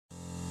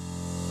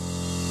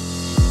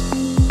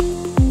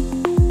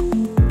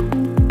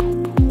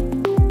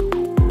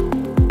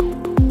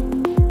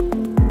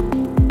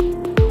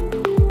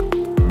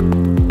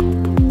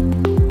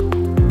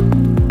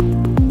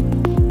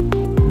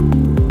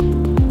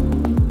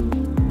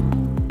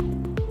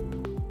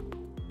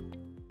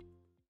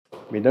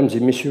Mesdames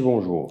et messieurs,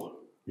 bonjour.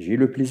 J'ai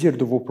le plaisir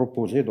de vous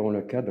proposer, dans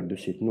le cadre de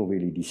cette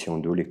nouvelle édition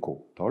de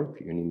l'Eco Talk,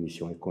 une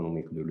émission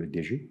économique de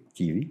l'EDG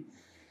TV,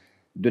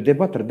 de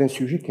débattre d'un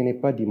sujet qui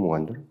n'est pas des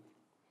moindres,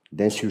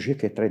 d'un sujet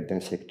qui traite d'un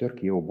secteur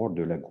qui est au bord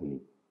de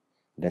l'agonie,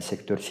 d'un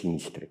secteur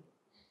sinistré.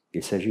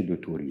 Il s'agit de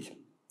tourisme.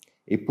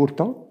 Et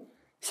pourtant,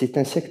 c'est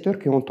un secteur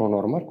qui, en temps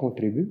normal,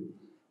 contribue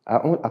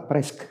à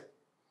presque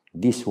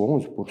 10 ou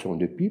 11%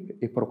 de PIB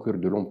et procure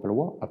de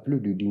l'emploi à plus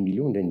de 10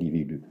 millions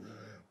d'individus.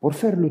 Pour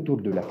faire le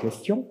tour de la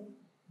question,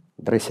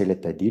 dresser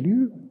l'état des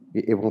lieux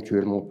et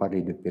éventuellement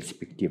parler de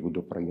perspectives ou de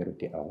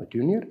priorités à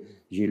retenir,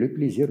 j'ai le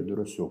plaisir de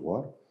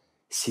recevoir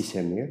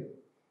Samir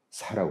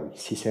Sahraoui.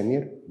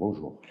 Samir,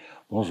 bonjour.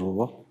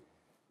 Bonjour.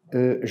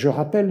 Je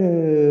rappelle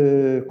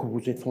que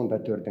vous êtes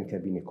fondateur d'un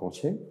cabinet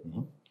conseil,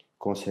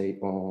 conseil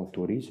en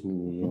tourisme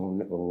et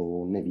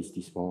en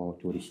investissement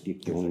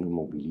touristique et en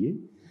immobilier.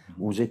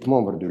 Vous êtes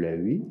membre de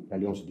l'AEI,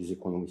 l'Alliance des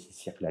Economistes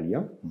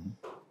Istiqlaliens.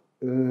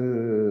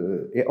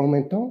 Et en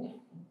même temps,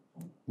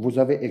 vous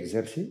avez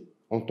exercé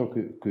en tant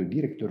que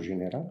directeur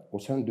général au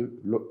sein de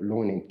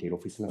l'ONMT,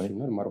 l'Office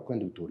National Marocain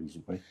du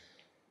Tourisme. Oui.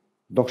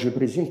 Donc, je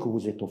présume que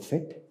vous êtes au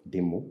fait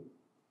des mots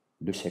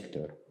de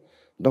secteur.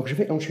 Donc, je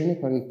vais enchaîner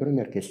par une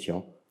première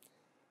question.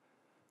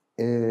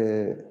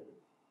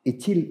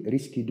 Est-il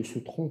risqué de se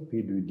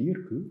tromper de dire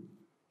que,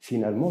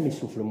 finalement,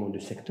 l'essoufflement de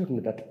secteur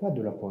ne date pas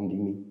de la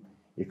pandémie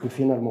et que,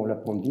 finalement, la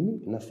pandémie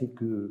n'a fait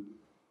que,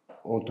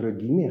 entre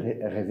guillemets,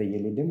 réveiller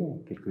les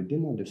démons, quelques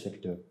démons de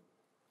secteur?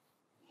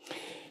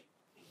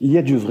 Il y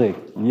a du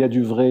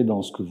vrai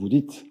dans ce que vous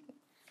dites.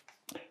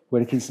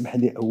 ولكن اسمح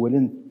لي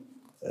اولا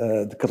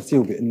ذكرتيه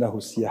بانه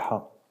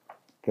السياحه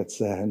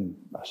كتساهم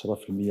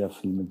 10%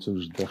 في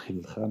المنتوج الداخلي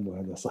الخام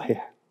وهذا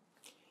صحيح.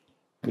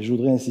 Mais je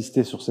voudrais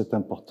insister sur cette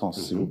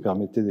importance, si vous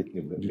permettez,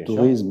 du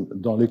tourisme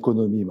dans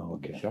l'économie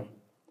marocaine.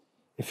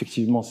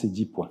 Effectivement, c'est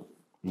 10 points.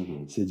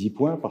 C'est 10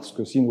 points parce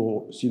que si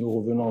nous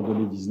revenons en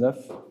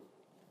 2019,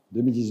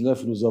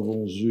 nous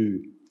avons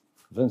eu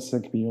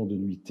 25 millions de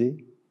nuitées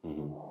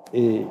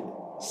et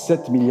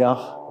 7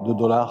 milliards de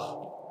dollars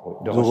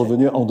de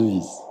revenus en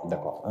devises.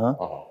 D'accord. Hein?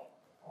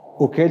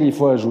 Auquel il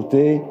faut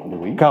ajouter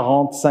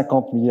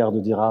 40-50 milliards de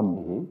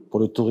dirhams pour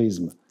le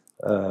tourisme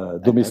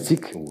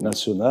domestique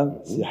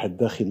national, السياحة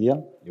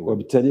الداخلية،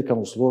 وبالتالي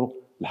كنوصلوا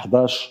ل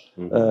 11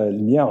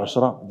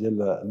 110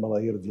 ديال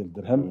الملايير ديال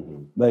الدرهم،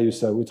 ما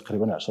يساوي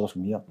تقريبا 10%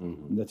 من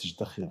الناتج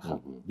الداخلي الخام.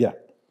 بيان.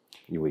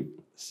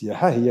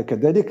 السياحة هي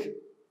كذلك،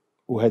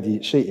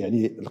 وهذه شيء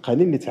يعني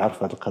القليل اللي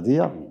تعرف هذه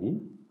القضية،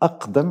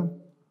 أقدم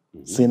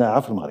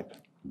صناعة في المغرب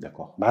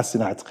مع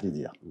الصناعة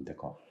التقليدية.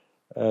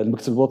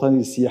 المكتب الوطني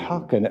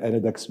للسياحة كان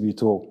آنذاك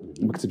سميتو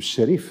المكتب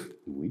الشريف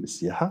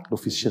للسياحة،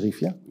 l'Office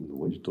chérifien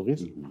du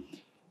tourisme.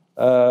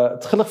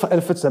 تخلق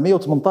في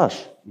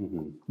 1918,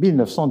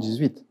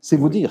 1918. C'est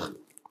vous dire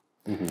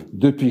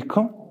depuis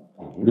quand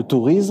le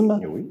tourisme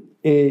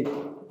est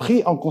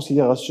pris en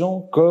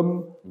considération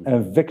comme un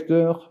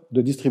vecteur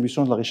de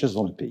distribution de la richesse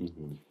dans le pays.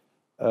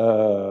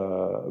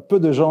 Peu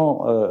de gens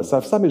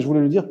savent ça, mais je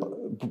voulais le dire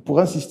pour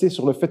insister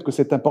sur le fait que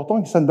c'est important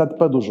et que ça ne date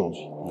pas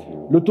d'aujourd'hui.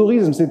 Le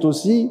tourisme, c'est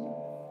aussi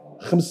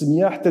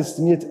 500 حتى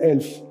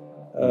 600,000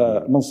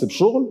 منصب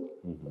شغل,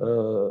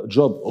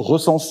 job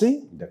recensé,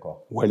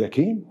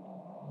 ولكن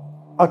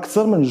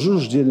أكثر من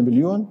 2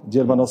 مليون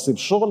ديال مناصب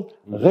الشغل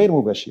غير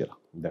مباشرة.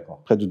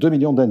 Près de 2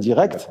 millions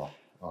d'indirects.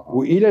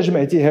 وإلا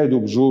جمعتي هادو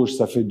بجوج,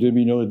 ça fait 2,5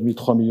 millions,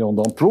 3 millions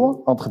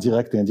d'emplois entre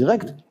direct et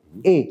indirect.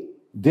 Et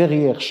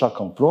derrière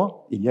chaque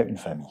emploi, il y a une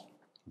famille.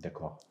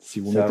 D'accord. Si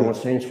vous ça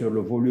renseigne sur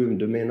le volume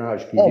de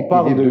ménages qui on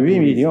parle de 8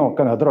 millions,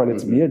 كنهضروا على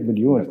 8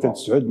 مليون حتى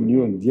 9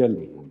 مليون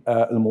ديال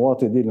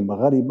المواطنين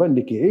المغاربه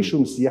اللي كيعيشوا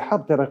من السياحه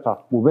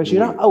بطريقه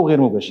مباشره او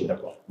غير مباشره.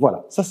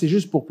 Voilà, ça c'est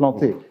juste pour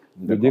planter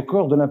le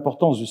décor de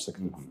l'importance du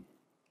secteur.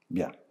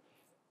 Bien.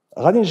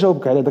 غادي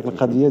نجاوبك على داك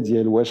القضيه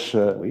ديال واش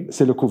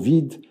c'est le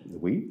Covid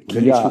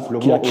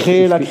qui a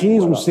créé la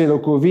crise ou c'est le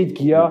Covid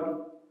qui a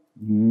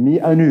mis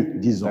à nu,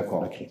 disons,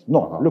 la crise.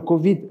 Non, le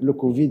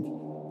Covid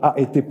a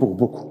été pour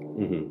beaucoup.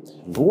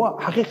 هو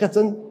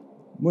حقيقة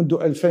منذ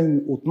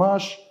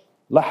 2012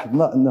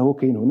 لاحظنا أنه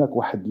كاين هناك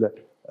واحد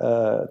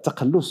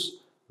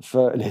تقلص في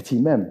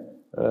الاهتمام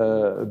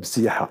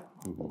بالسياحة,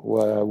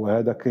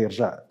 وهذا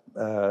كيرجع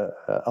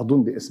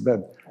أظن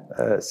لأسباب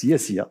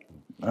سياسية.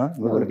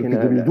 ولكن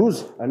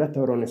 2012 انا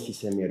ترون السي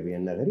سمير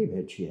بان غريب هذا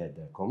الشيء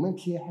هذا كوميم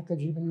السياحه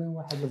كتجيب لنا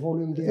واحد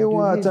الفوليوم ديال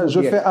ايوا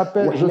جو في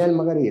ابل وحنا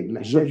المغرب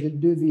محتاج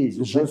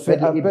للدوفيز جو في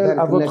ابل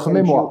ا فوتر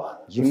ميموار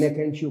كنا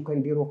كنمشيو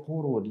كنديروا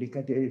قروض اللي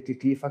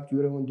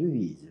كيفاكتوريو اون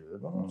دوفيز.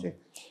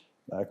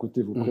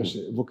 Écoutez,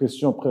 vos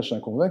questions prêchent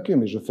un convaincu,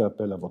 mais je fais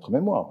appel à votre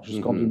mémoire.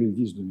 Jusqu'en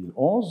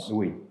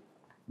 2010-2011,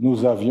 nous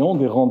avions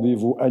des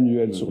rendez-vous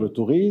annuels sur le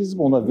tourisme,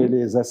 on avait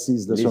les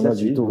assises nationales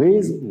du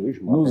tourisme,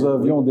 nous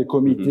avions des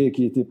comités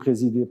qui étaient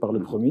présidés par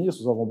le Premier ministre,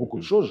 nous avons beaucoup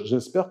de choses.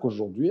 J'espère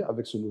qu'aujourd'hui,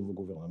 avec ce nouveau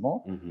gouvernement,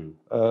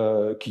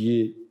 qui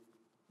est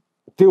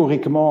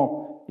théoriquement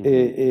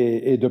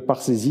et de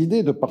par ses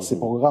idées, de par ses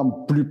programmes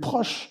plus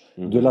proches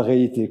de la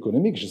réalité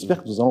économique,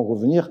 j'espère que nous allons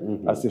revenir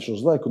à ces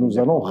choses-là et que nous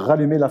allons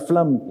rallumer la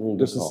flamme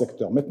de ce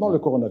secteur. Maintenant, le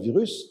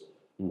coronavirus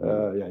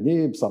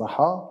يعني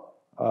بصراحه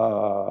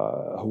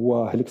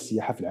هو هلك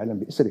السياحه في العالم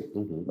باسره،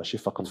 ماشي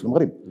فقط في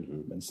المغرب.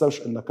 ما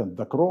ننساوش ان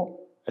كنتذكروا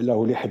على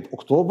لحد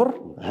اكتوبر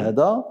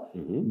هذا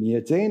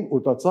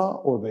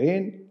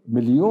 243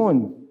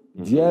 مليون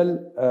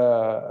ديال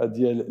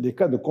لي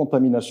كا دو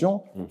كونتاميناسيون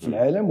في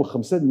العالم،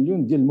 و5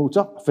 مليون ديال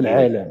الموتى في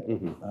العالم.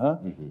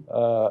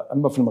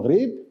 اما في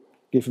المغرب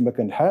كيف ما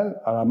كان الحال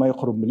راه ما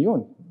يقرب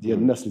مليون ديال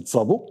الناس اللي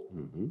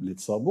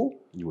تصابوا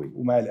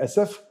ومع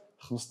الاسف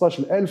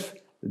 15,000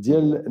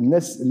 ديال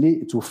الناس اللي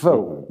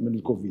توفاو من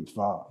الكوفيد.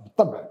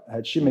 فبالطبع هذا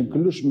الشيء ما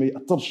يمكنلوش ما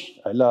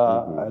ياثرش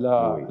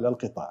على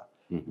القطاع.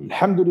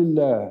 الحمد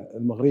لله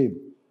المغرب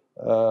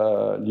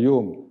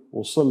اليوم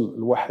وصل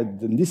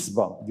لواحد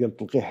النسبه ديال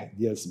التلقيح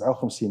ديال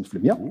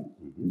 57%،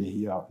 اللي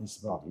هي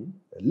نسبه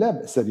لا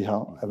باس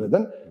بها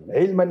ابدا،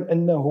 علما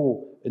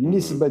انه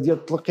النسبه ديال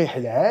التلقيح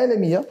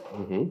العالميه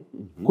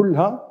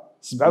كلها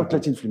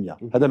 37%.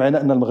 هذا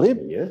معناه ان المغرب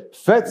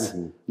فات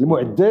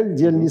المعدل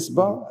ديال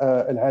النسبه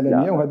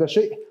العالميه، وهذا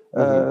شيء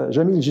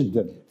جميل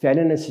جدا.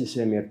 فعلا سي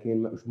سمير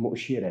كاين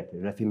مؤشرات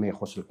لا فيما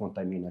يخص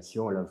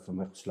الكونتاميناسيون ولا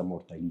فيما يخص لا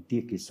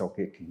مورتاليتي كي سون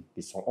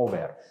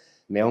اوفير،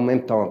 مي اون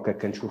ميم طون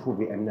كنشوفوا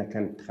بان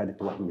كانت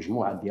اتخذت واحد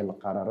المجموعه ديال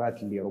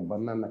القرارات اللي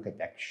ربما ما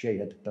كتعكسش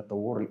هذا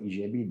التطور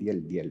الايجابي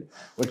ديال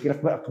ولكن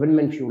قبل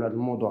ما نمشيو لهذا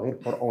الموضوع غير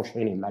بور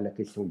اونشيني مع لا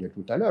كيسيون ديال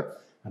توتالور،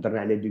 هضرنا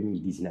على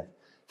 2019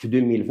 في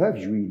 2020 في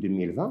جويي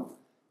 2020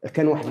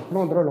 كان واحد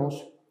البلان دو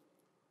رولونس،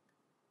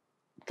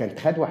 كان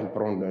خد واحد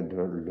البلان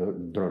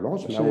دو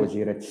رولونس مع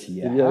وزيره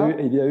السياحه.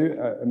 il y a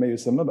eu ما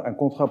يسمى بان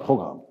كونترا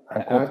بروغرام.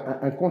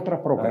 ان كونترا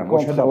بروغرام.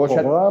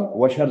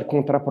 واش هذا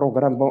الكونترا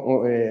بروغرام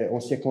اون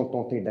سي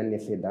كونتونتي دان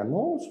افي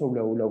دانونس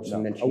ولا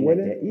وصلنا لشي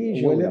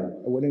نتائج؟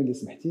 اولا اللي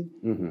سمحتي،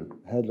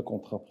 هذا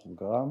الكونترا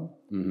بروغرام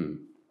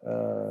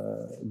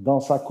dans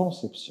sa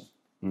conception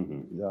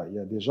il y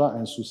a déjà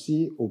un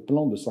souci au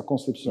plan de sa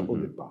conception au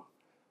départ.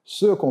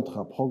 Ce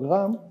contrat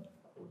programme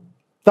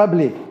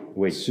tablait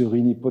sur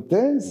une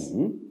hypothèse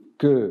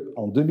que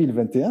en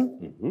 2021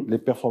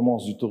 les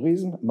performances du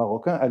tourisme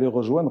marocain allaient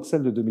rejoindre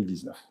celles de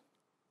 2019.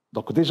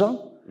 Donc déjà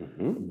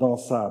dans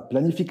sa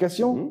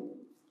planification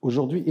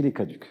aujourd'hui il est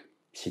caduque.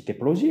 C'était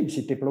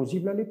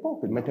plausible à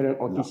l'époque. Maintenant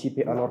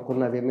anticipé alors qu'on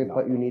n'avait même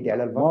pas une idée à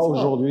l'avance. Moi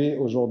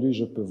aujourd'hui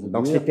je peux vous dire.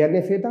 Donc c'était un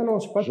effet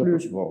d'annonce, pas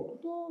plus. Bon.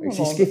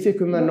 C'est ce qui fait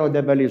que maintenant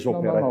d'abord les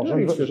opérateurs.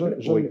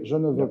 Je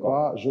ne veux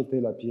pas jeter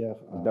la pierre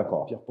à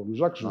Pierre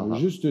Pauloujac. Je veux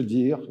juste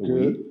dire que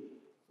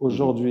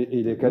aujourd'hui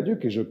il est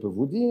caduque, et je peux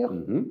vous dire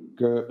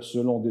que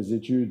selon des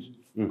études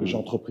que j'ai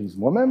entreprises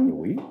moi-même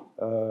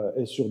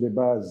et sur des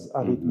bases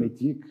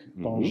arithmétiques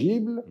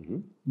tangibles,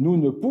 nous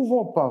ne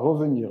pouvons pas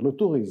revenir. Le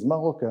tourisme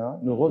marocain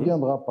ne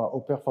reviendra pas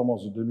aux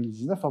performances de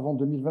 2019 avant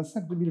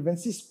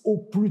 2025-2026 au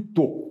plus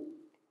tôt.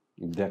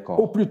 D'accord.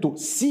 Au plus tôt.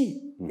 Si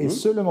et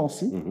seulement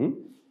si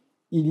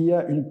il y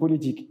a une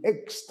politique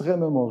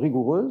extrêmement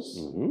rigoureuse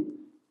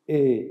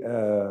et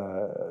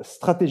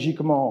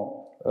stratégiquement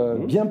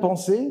bien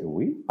pensée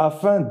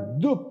afin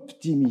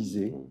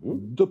d'optimiser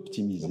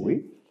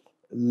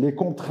les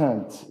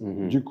contraintes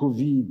du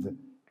Covid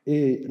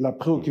et la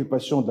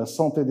préoccupation de la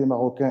santé des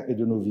Marocains et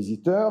de nos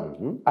visiteurs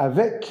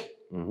avec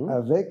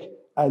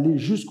aller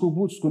jusqu'au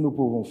bout de ce que nous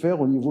pouvons faire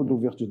au niveau de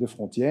l'ouverture des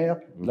frontières,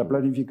 de la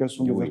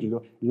planification de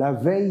l'ouverture, la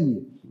veille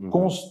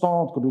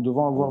constante que nous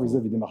devons avoir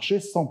vis-à-vis des marchés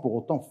sans pour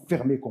autant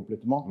fermer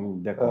complètement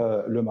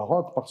le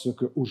Maroc, parce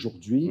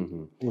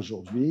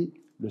qu'aujourd'hui,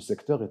 le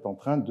secteur est en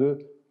train de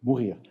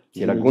mourir.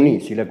 C'est l'agonie.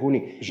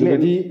 Je le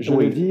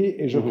dis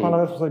et je prends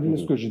la responsabilité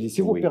de ce que je dis.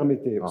 Si vous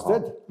permettez,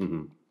 Oustad,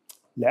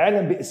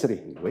 العالم بأسره,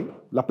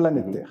 la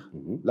planète Terre,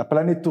 la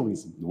planète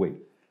tourisme,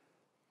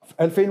 في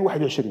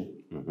 2021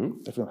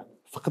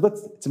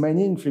 فقدت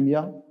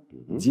 80%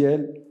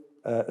 ديال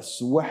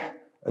السواح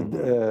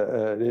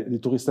les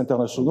touristes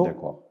internationaux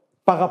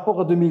par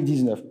rapport à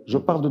 2019. Je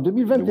parle de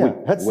 2021.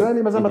 هاد السنة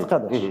اللي مازال ما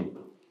تقادرش.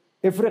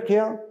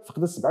 إفريقيا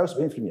فقدت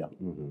 77%.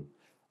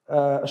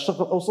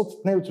 الشرق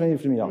الأوسط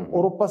 82%.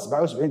 أوروبا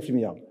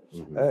 77%.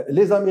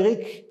 لي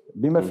أمريك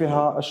بما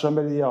فيها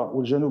الشمالية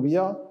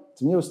والجنوبية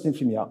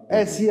 68%.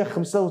 آسيا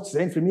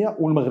 95%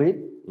 والمغرب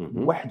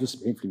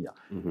 71%.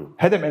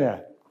 هذا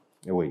معناه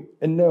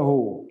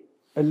أنه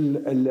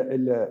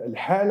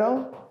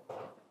الحالة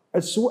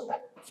أسوأ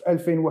في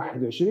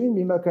 2021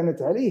 مما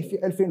كانت عليه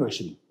في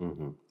 2020.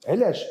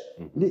 علاش؟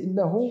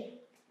 لأنه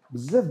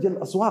بزاف ديال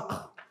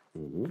الأسواق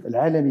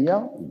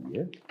العالمية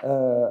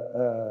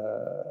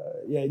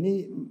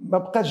يعني ما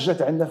بقاش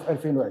جات عندنا في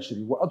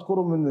 2020.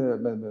 وأذكر من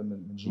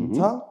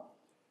جملتها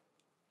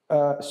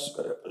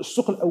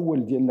السوق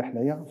الأول ديالنا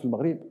حنايا في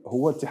المغرب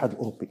هو الاتحاد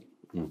الأوروبي.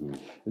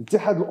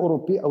 الاتحاد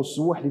الأوروبي أو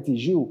السواح اللي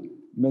تيجيو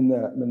من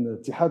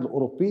الاتحاد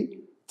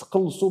الأوروبي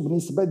تقلصوا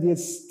بنسبة ديال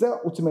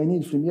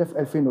 86% في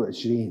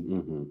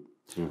 2020.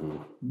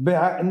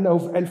 مع انه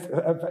في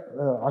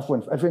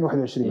في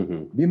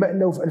 2021 بما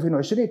انه في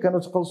 2020 كانوا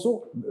تقلصوا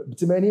ب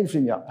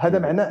 80%. هذا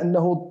معناه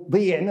انه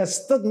ضيعنا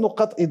 6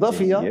 نقاط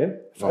اضافيه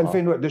في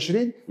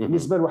 2021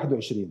 بالنسبه ل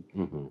 21.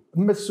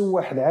 اما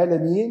السواح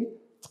العالميين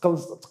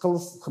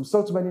تقلص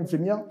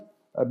 85%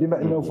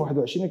 بما انه في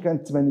 21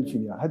 كانت 80%.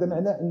 هذا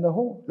معناه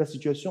انه la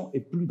situation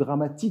est plus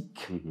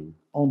dramatique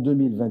en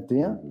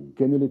 2021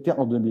 qu'elle ne l'était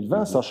en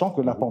 2020, sachant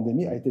que la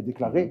pandémie a été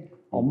déclarée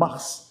en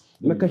mars.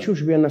 ما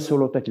كنشوفش بان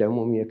السلطات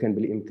العموميه كان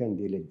بالامكان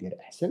ديالها دير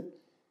احسن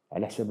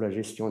على حسب لا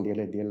جيستيون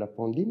ديالها ديال لا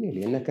بانديمي،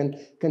 لان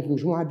كانت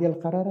مجموعه ديال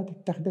القرارات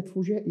اتخذت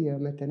فجائيه.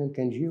 مثلا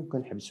كنجيو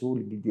كنحبسوا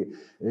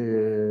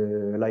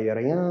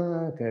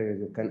لايريان،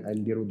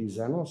 كنديروا دي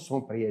زانونس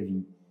سون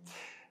بريافي.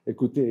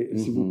 Écoutez,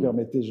 si vous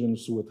permettez, je ne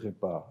souhaiterais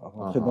pas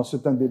rentrer dans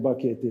un débat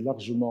qui a été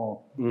largement,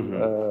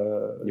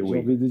 j'ai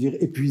envie de dire,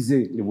 épuisé.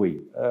 Oui.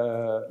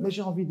 Mais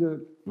j'ai envie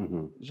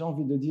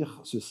de dire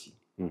ceci.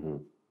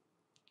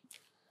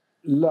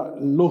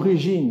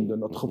 L'origine de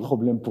notre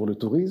problème pour le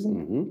tourisme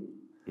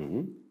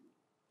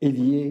est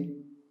liée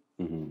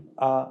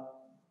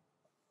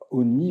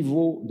au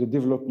niveau de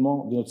développement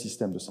de notre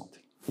système de santé.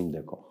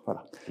 D'accord.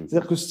 Voilà.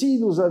 C'est-à-dire que si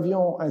nous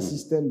avions un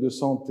système de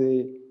santé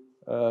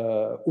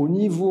au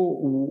niveau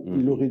où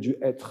il aurait dû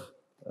être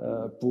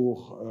pour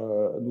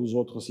nous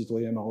autres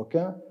citoyens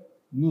marocains,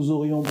 nous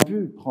aurions pu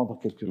prendre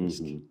quelques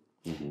risques.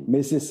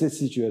 Mais c'est cette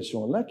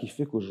situation-là qui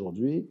fait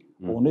qu'aujourd'hui,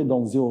 on est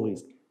dans zéro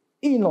risque.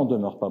 Il n'en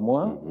demeure pas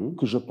moins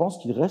que je pense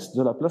qu'il reste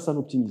de la place à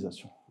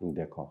l'optimisation.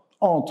 D'accord.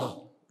 Entre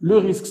le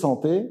risque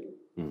santé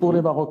pour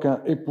les Marocains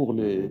et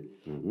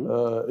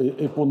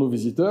pour nos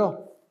visiteurs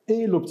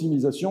et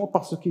l'optimisation,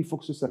 parce qu'il faut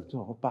que ce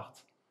secteur reparte.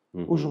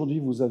 Aujourd'hui,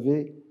 vous avez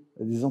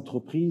des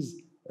entreprises,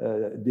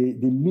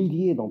 des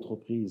milliers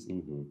d'entreprises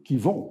qui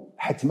vont,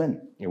 hatman,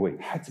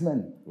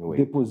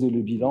 déposer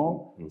le bilan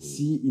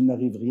s'il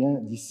n'arrive rien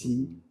d'ici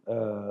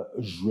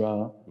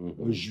juin,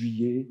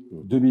 juillet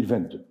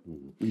 2022.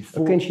 Il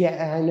faut... كاين شي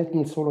إعانات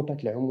من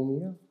السلطات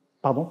العمومية؟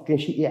 Pardon? كاين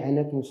شي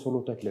إعانات من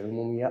السلطات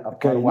العمومية؟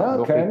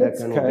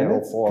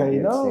 كاينة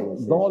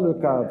dans le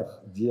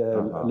cadre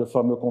le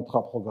fameux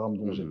contrat programme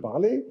dont j'ai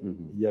parlé,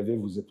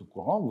 vous êtes au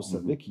courant, vous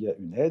savez qu'il y a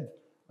une aide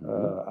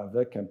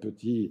avec un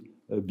petit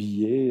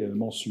billet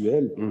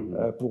mensuel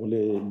pour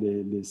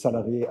les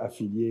salariés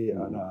affiliés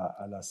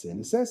à la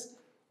CNSS.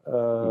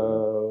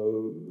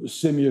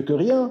 C'est mieux que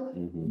rien,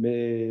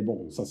 mais bon,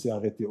 ça s'est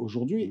arrêté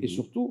aujourd'hui. Et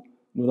surtout,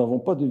 nous n'avons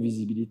pas de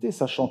visibilité,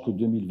 sachant que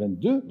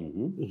 2022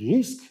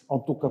 risque, en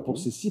tout cas pour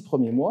ces 6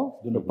 premiers mois,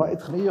 de ne pas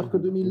être meilleur que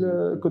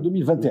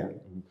 2021.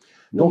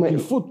 Donc il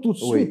faut tout de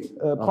suite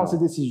prendre ces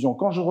décisions.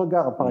 Quand je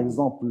regarde, par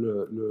exemple,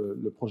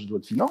 le projet de loi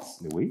de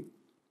finances, je vais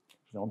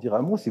en dire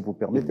un mot, si vous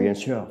permettez. Bien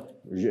sûr.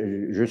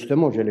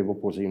 Justement, j'allais vous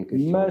poser une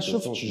question. ما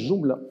شفتش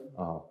جملة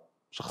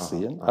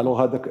شخصيا. Alors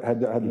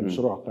هذا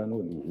المشروع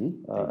قانون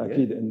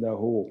أكيد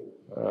أنه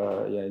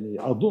يعني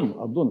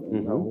أظن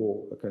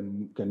أنه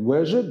كان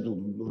واجد،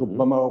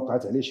 وربما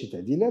وقعت عليه شي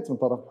تعديلات من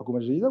طرف الحكومة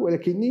الجديدة،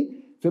 ولكني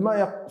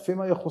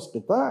فيما يخص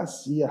قطاع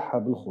السياحة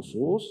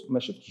بالخصوص ما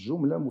شفتش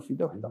جملة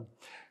مفيدة واحدة.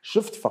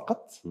 شفت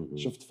فقط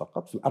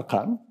في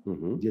الأرقام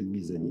ديال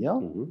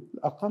الميزانية،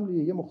 الأرقام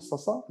اللي هي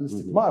مخصصة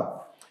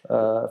للاستثمار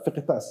في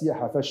قطاع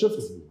السياحة.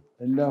 فشفت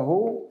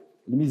أنه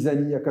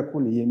الميزانية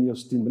ككل هي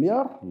 160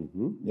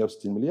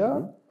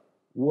 مليار،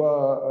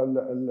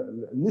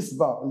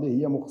 والنسبة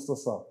اللي هي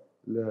مخصصة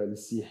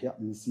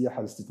للسياحة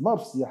الاستثمار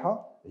في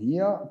السياحة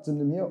هي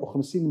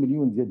 850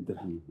 مليون ديال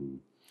الدرهم.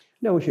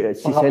 لا واش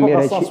السي سمير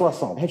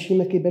هادشي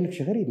ما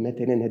كيبانلكش غريب؟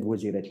 مثلا هاد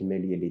وزيرات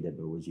الماليه اللي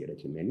دابا وزيره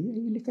الماليه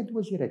هي اللي كانت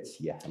وزيره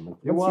السياحه من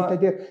قبل،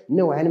 سيتادير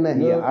نوعا ما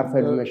هي عارفه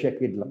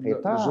المشاكل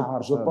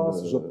القطاع.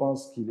 Je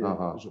pense qu'il est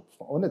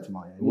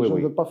honnêtement, je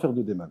ne veux pas faire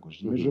de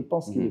démagogie, mais je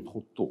pense qu'il est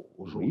trop tôt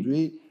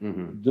aujourd'hui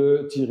de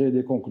tirer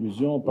des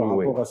conclusions par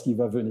rapport à ce qui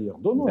va venir.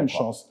 Donnons une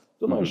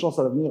chance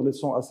à l'avenir,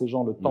 laissons à ces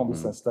gens le temps de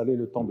s'installer,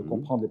 le temps de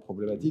comprendre les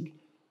problématiques.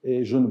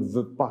 Et je ne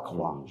veux pas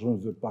croire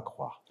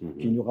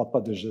qu'il n'y aura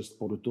pas de geste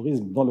pour le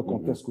tourisme dans le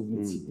contexte que vous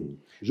venez de citer.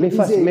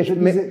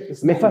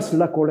 Mais face à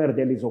la colère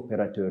des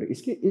opérateurs,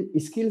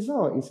 est-ce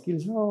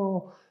qu'ils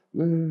ont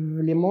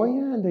les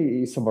moyens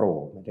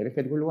يصبروا؟ مثلا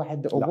كتقول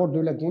واحد au bord de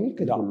la Goni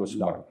كتقول له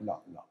صبر.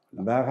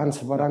 لا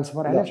غنصبر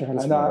علاش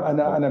غنصبر؟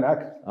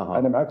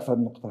 انا معك في هذه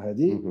النقطه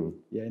هذه.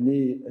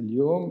 يعني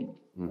اليوم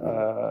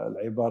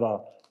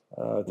العباره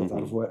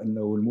تعرفوا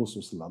انه الموس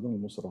وصل العظم،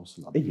 الموس راه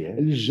وصل العظم.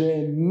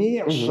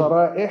 الجميع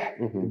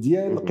الشرائح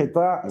ديال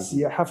قطاع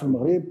السياحه في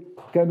المغرب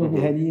كانوا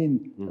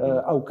مهنيين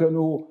او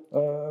كانوا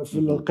في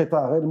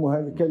القطاع غير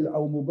مهني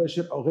او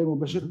مباشر او غير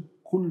مباشر،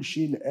 كل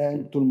شيء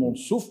الان tout le monde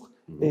souffre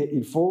et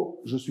il faut,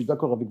 je suis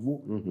d'accord avec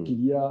vous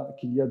qu'il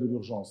y a de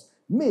l'urgence.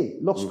 Mais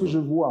lorsque je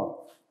vois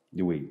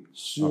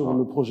sur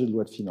le projet de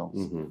loi de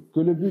finances que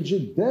le budget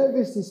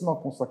d'investissement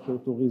consacré au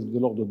tourisme de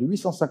l'ordre de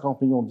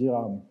 850 millions de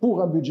dirhams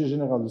pour un budget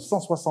général de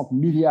 160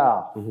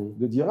 milliards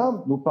de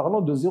dirhams, nous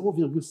parlons de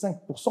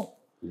 0,5%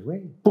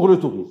 pour le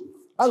tourisme.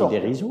 C'est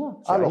dérisoire,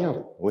 c'est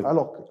rien.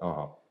 Alors que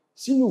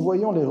si nous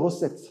voyons les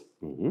recettes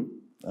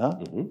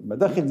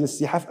مداخل ديال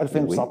السياحه في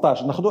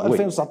 2019 ناخذوا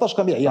 2019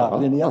 كمعيار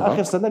لان هي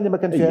اخر سنه اللي ما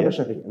كان فيها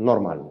مشاكل.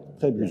 نورمال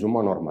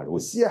بلوزوما نورمال.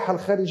 السياحه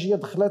الخارجيه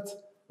دخلت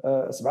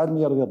 7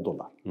 مليار ديال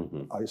الدولار،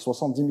 اي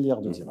 70 مليار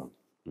دو درهم.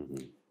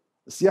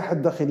 السياحه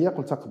الداخليه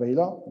قلتها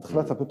قبيله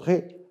دخلت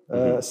ابوبخي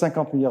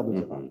 50 مليار دو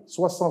درهم،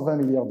 120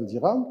 مليار دو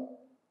درهم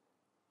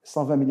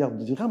 120 milliards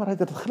de dirhams راه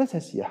دخلتها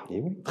السياحه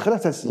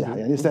دخلتها السياحه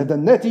يعني هذا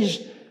الناتج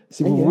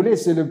سي vous voulez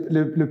c'est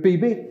le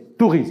PIB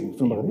tourisme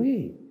في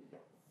المغرب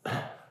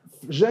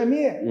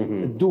جميع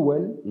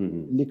الدول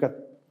اللي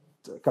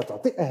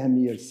كتعطي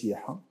اهميه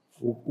للسياحه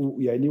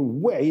ويعني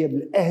واعيه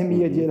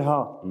بالاهميه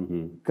ديالها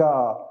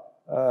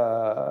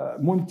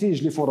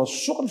كمنتج لفرص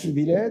الشغل في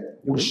البلاد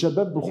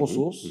والشباب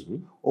بالخصوص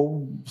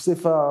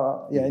وبصفه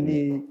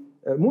يعني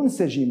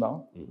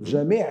منسجمه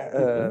جميع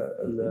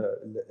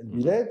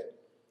البلاد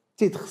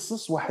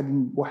تيتخصص واحد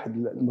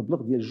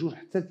المبلغ ديال 2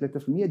 حتى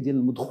 3% ديال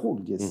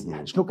المدخول ديال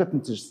السياحه. شنو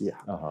كتنتج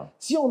السياحه؟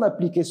 Si on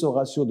appliquait ce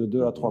ratio de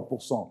 2 à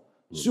 3%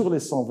 sur les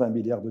 120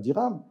 milliards de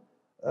dirhams,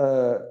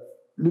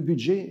 le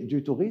budget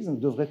du tourisme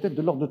devrait être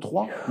de l'ordre de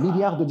 3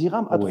 milliards de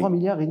dirhams à 3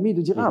 milliards et demi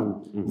de dirhams.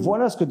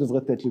 Voilà ce que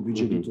devrait être le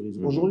budget du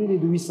tourisme. Aujourd'hui, il est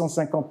de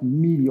 850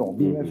 millions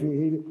بما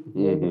فيه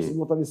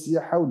الوطن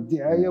السياحه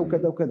والدعايه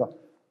وكذا وكذا.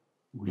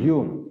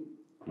 واليوم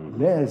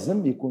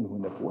لازم يكون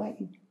هناك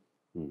وعي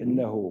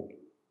انه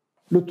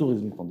le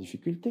tourisme est en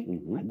difficulté,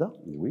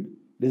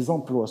 les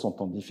emplois sont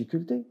en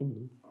difficulté,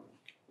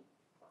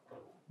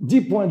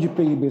 10 points du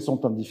PIB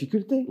sont en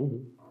difficulté,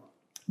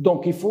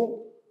 donc il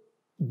faut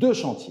 2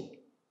 chantiers.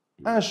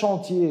 Un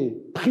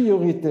chantier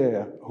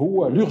prioritaire,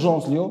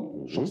 l'urgence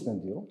اليوم,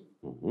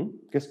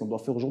 qu'est-ce qu'on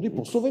doit faire aujourd'hui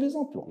pour sauver les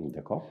emplois?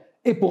 D'accord.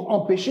 Et pour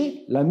empêcher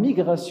la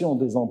migration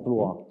des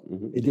emplois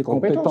et des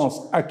compétences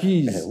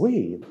acquises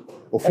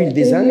au fil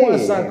des années, moins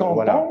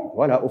 50 ans,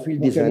 au fil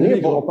des années,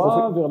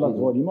 pas vers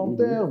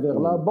l'agroalimentaire, vers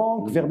la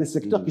banque, vers des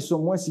secteurs qui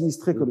sont moins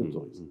sinistrés que le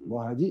tourisme.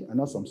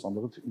 Ça me semble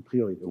une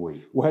priorité.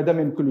 وهذا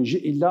ما يمكنش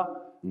إلا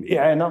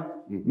إعانة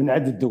من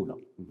عند الدولة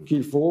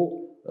qu'il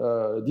faut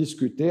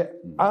discuter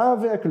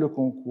avec le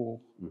concours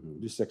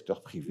du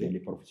secteur privé les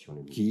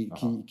professionnels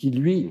qui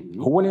lui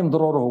هو اللي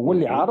مضروره هو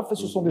اللي عارف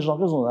ce sont des gens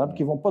raisonnables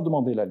qui vont pas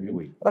demander la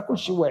lune راه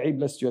كلشي واعي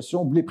بلا situation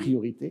بلي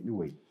priorités.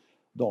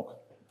 Donc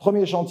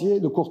premier chantier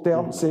de court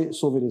terme c'est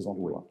sauver les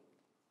emplois.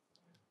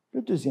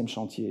 Le deuxième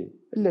chantier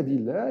الذي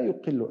لا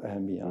يقل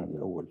أهمية عن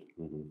الأول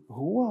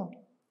هو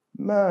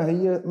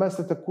ما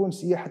ستكون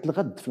سياحة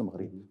الغد في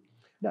المغرب.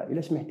 لا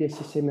إلا سمحتي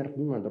السي سمير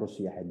قبل ما نديرو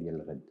السياحة ديال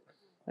الغد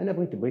انا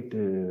بغيت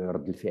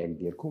رد الفعل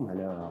ديالكم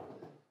على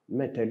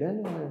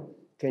مثلا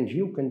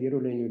كنجيو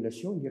كنديروا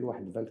لانولاسيون ديال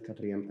واحد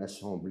 24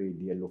 اسامبلي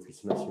ديال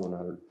لوفيس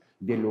ناسيونال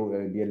ديال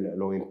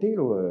لو ام تي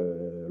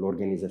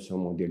لورغانيزاسيون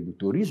مونديال دو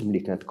توريزم اللي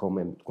كانت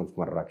كوميم تكون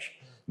في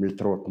مراكش من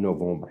 3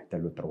 نوفمبر حتى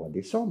لو 3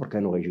 ديسمبر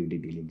كانوا غيجيو دي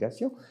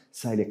ديليغاسيون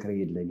سا لي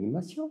كريي د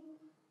لانيماسيون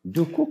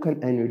دوكو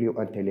كان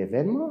انوليو ان تيل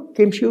ايفينمون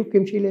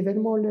كيمشي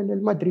ليفينمون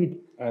لمدريد.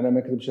 انا ما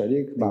نكذبش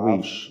عليك ما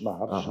عرفتش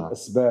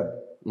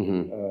الاسباب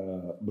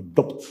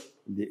بالضبط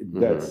اللي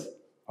ادات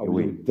او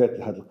اللي ادات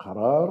لهذا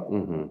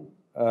القرار.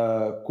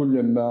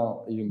 كل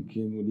ما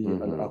يمكن لي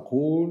ان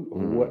اقول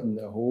هو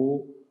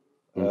انه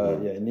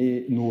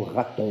يعني nous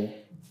ratons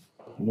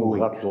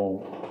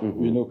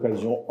une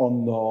occasion en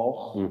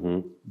or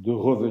de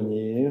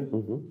revenir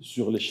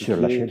sur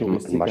l'échiquier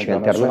touristique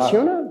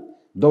international.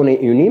 Donner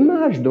une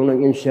image, donner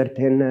une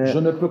certaine...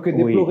 Je ne peux que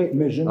déplorer,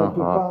 mais je ne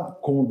peux pas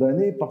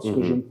condamner parce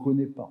que je ne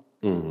connais pas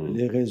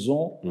les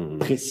raisons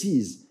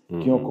précises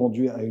qui ont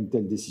conduit à une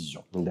telle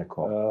décision.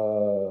 D'accord.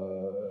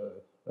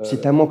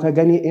 C'est un manque à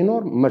gagner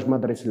énorme. Moi, je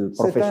m'adresse aux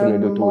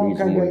professionnels de tourisme.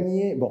 C'est un manque à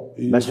gagner. Bon,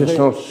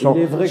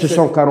 ce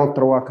sont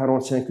 43,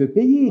 45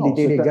 pays, des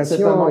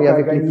délégations, et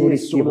avec les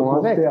touristes qui vont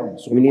avec,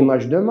 une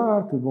image de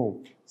marque. Bon.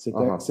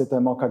 C'est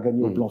un manque à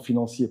gagner au plan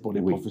financier pour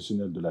les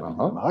professionnels de la ville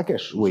de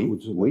Marrakech.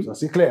 Ça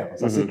c'est clair.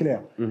 Ça c'est clair.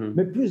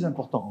 Mais plus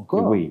important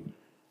encore,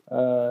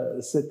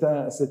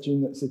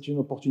 c'est une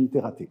opportunité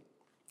ratée.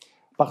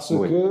 Parce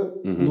que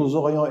nous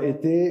aurions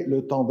été, le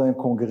temps d'un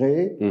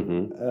congrès,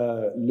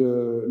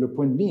 le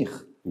point de mire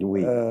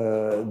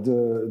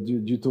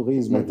du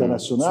tourisme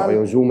international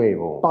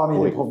parmi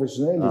les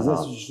professionnels, les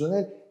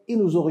institutionnels, et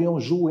nous aurions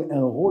joué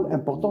un rôle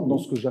important dans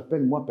ce que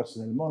j'appelle moi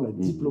personnellement la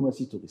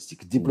diplomatie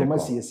touristique.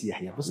 Diplomatie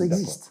siyahia, ça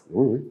existe. Il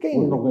y a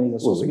une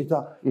organisation,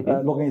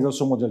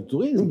 l'Organisation mondiale du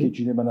tourisme, qui est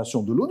une émanation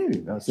de l'ONU.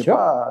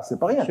 C'est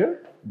pas rien.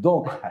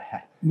 Donc,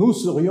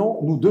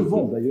 nous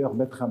devons d'ailleurs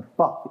mettre un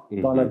pas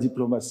dans la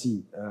diplomatie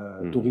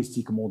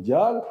touristique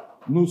mondiale.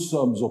 Nous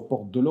sommes aux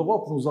portes de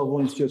l'Europe, nous avons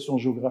une situation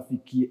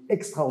géographique qui est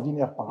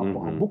extraordinaire par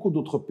rapport à beaucoup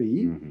d'autres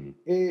pays,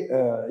 et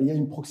il y a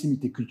une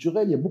proximité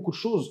culturelle, il y a beaucoup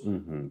de choses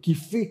qui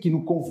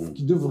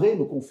devraient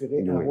nous conférer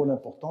un rôle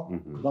important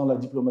dans la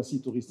diplomatie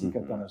touristique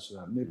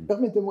internationale. Mais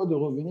permettez-moi de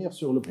revenir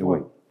sur le point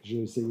que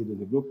j'ai essayé de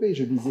développer.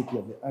 Je disais qu'il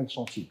y avait un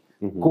chantier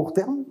court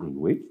terme,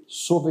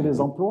 sauver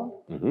les emplois,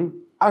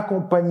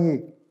 accompagner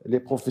les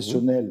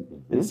professionnels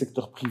et les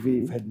secteurs privés.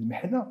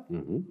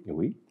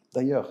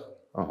 D'ailleurs,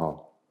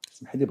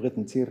 اسمح لي بغيت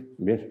نثير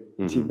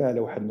انتباه على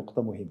واحد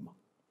النقطة مهمة.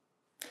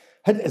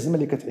 هذه الأزمة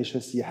اللي كتعيشها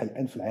السياحة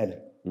الآن في العالم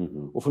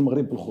وفي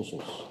المغرب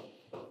بالخصوص،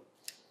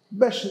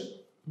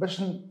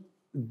 باش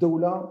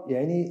الدولة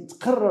يعني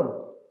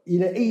تقرر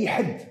إلى أي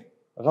حد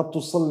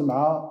غتوصل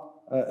مع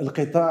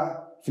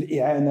القطاع في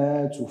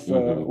الإعانات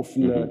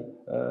وفي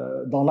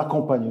dans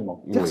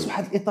l'accompagnement. خص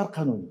واحد الإطار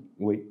قانوني.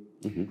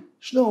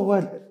 شنو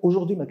هو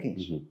aujourd'hui ما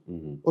كاينش.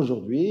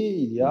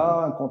 Aujourd'hui il y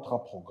a un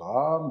contrat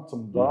programme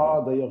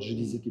تمضى. D'ailleurs je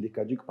disais qu'il est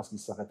caduque parce qu'il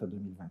s'arrête à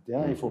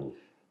 2021. Il faut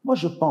moi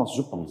je pense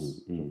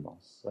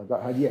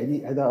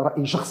هذا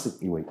رأي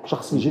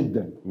شخصي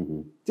جدا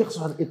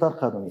تخصو هذا الإطار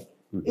القانوني.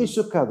 Et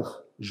ce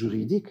cadre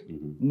juridique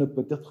ne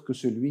peut être que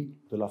celui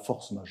de la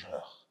force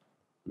majeure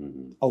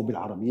أو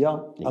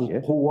بالعربية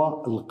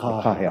القوة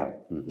القاهرة.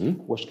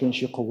 واش كاين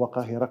شي قوة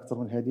قاهرة أكثر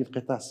من هذه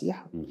القطاع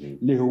السياحة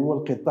اللي هو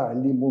القطاع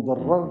اللي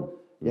مضرر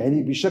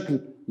يعني بشكل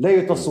لا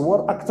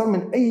يتصور أكثر من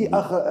أي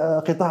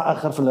قطاع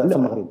آخر في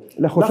المغرب.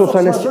 لا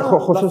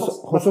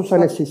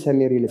خصوصا السي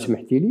سمير إلا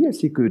سمحتي لي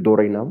سي كو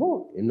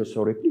دورينافون il ne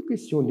serait plus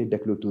question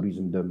داك لو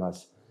توريزم دو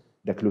ماس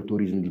داك لو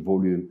توريزم دو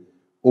فوليوم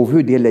au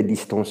vu de la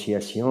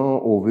distanciation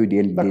au vu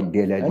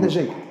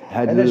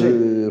هذا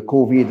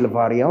الكوفيد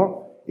الفاريان.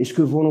 Est-ce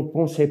que vous ne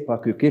pensez pas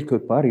que quelque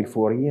part il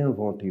faut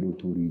réinventer le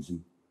tourisme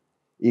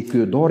et que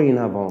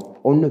dorénavant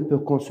on ne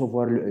peut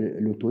concevoir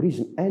le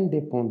tourisme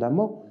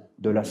indépendamment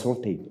de la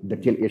santé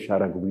درتي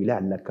الاشاره قبيله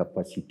على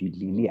الكاباسيتي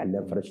اللي على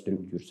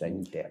الانفراستركتور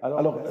سانيتير.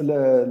 alors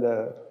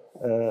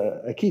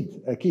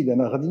اكيد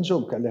انا غادي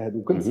نجاوبك على هذا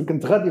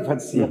وكنت غادي في هذا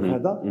السياق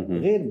هذا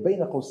غير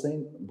بين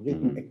قوسين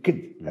بغيت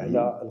ناكد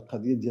على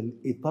القضيه ديال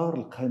الاطار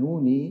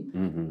القانوني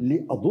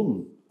اللي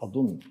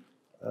اظن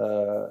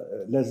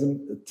لازم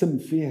تم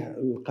فيه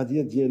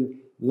القضيه ديال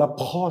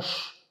l'approche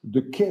de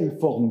quelle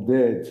forme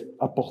d'aide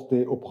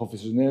apporter aux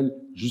professionnels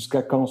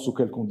jusqu'à quand sous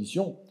quelles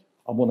conditions.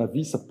 À mon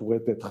avis ça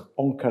pourrait être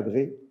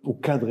encadré ou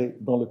cadré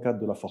dans le cadre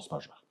de la force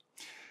majeure.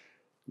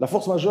 La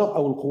force majeure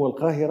او القوه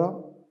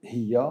القاهره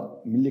هي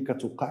ملي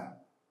كتوقع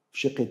في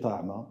شي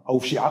قطاع ما او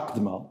في شي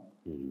عقد ما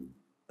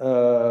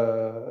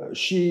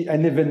شي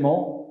un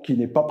événement qui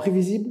n'est pas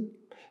prévisible,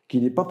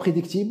 qui n'est pas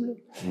prédictible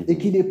et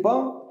qui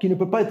ne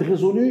peut pas être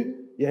résolu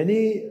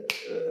يعني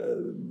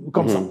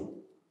comme ça.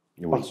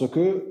 Parce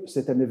que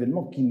c'est un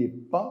événement qui n'est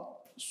pas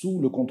sous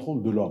le contrôle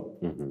de l'homme.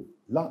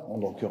 Là, en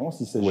l'occurrence,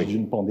 il s'agit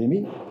d'une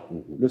pandémie.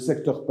 Le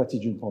secteur pâtit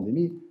d'une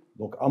pandémie.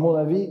 Donc, à mon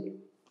avis,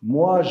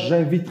 moi,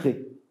 j'inviterai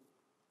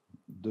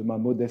de ma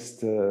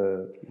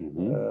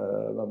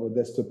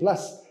modeste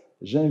place,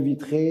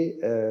 j'inviterai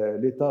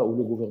l'État ou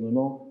le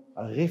gouvernement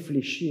à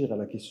réfléchir à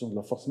la question de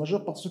la force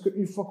majeure parce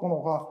qu'une fois qu'on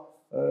aura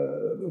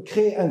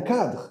créé un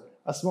cadre,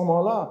 à ce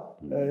moment-là,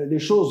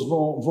 les choses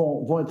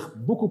vont être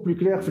beaucoup plus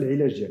claires في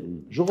العلاج ديالو.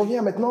 Je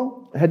reviens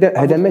maintenant.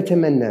 هذا ما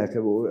تمناك.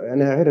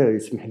 انا غير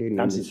اسمح لي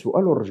نعمل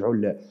السؤال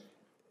ونرجعوا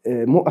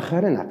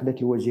مؤخرا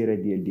عقدت الوزيره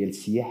ديال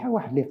السياحه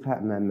واحد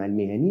اللقاء مع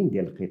المهنيين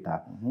ديال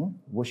القطاع.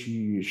 واش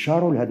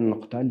شاروا لهذه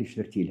النقطه اللي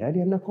شرتي لها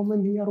لانكم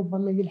هي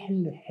ربما هي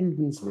الحل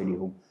بالنسبه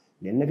لهم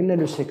لان قلنا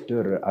لو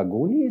سيكتور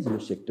اغونيز لو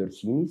سيكتور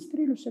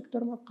سينيستري لو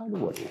سيكتور ما قالوا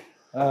والو.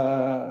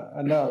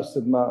 انا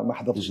استاذ ما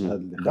حضرتش هذا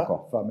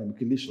اللقاء فما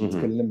يمكنليش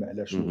نتكلم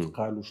على شنو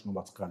تقال وشنو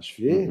ما تقالش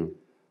فيه.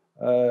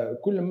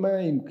 كل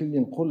ما يمكن لي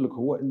نقول لك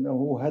هو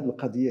انه هذه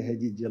القضيه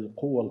هذه ديال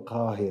القوه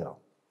القاهره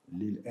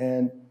اللي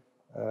الان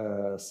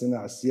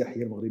الصناعه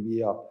السياحيه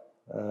المغربيه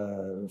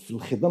في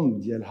الخضم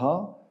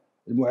ديالها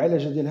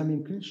المعالجه ديالها ما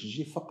يمكنش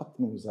تجي فقط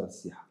من وزاره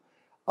السياحه.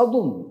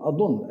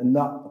 اظن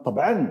ان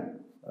طبعا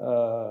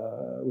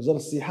وزاره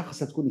السياحه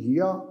خاصها تكون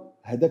هي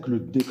هذاك لو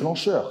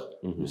ديكلانشور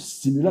لو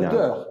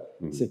ستيمولاتور.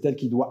 C'est elle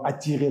qui doit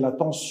attirer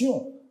l'attention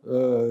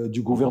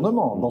du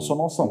gouvernement dans son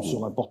ensemble sur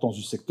l'importance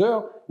du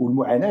secteur ou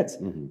المعاناة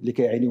اللي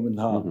كيعانيو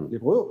منها les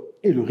producteurs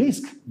et le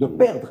risque de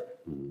perdre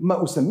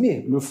ما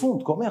أسميه le fonds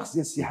de commerce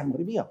ديال السياحة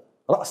المغربية.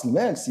 رأس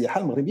المال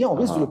السياحة المغربية on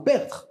risque de le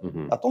perdre.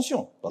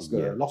 Attention parce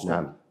que lorsque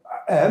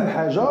أهم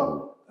حاجة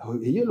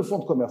هي le fonds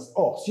de commerce.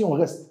 Or si on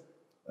reste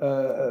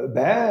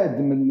بعاد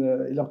من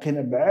إلا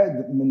بقينا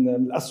بعاد من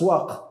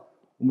الأسواق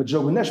وما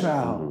تجاوبناش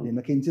معاها لان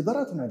كاين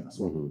انتظارات من هذه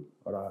الاسواق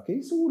راه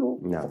كيسولوا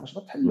كيفاش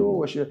غتحلوا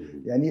واش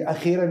يعني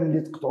اخيرا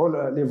ملي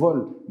تقطعوا لي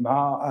فول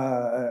مع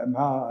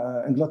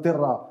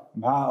انجلترا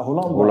مع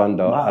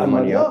هولندا مع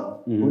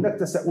المانيا هناك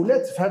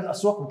تساؤلات في هذه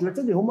الاسواق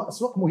الثلاثه اللي هما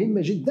اسواق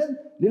مهمه جدا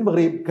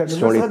للمغرب. كان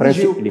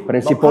لي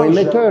برينسيبال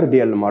ايميتور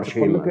ديال المارشي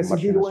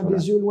لوان دي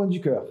زيو لوان دي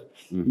كور.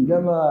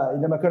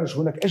 الا ما كانش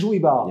هناك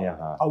اجوبه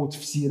او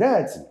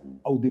تفسيرات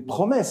او des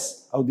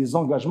promesses ou des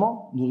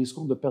engagements, nous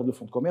risquons de perdre le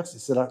fonds de commerce et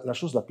c'est la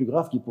chose la plus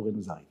grave qui pourrait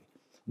nous arriver.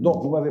 Donc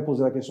vous m'avez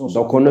posé la question.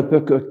 Donc on ne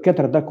peut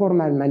qu'être d'accord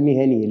مع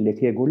المهنيين اللي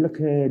كيقول لك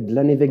de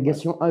la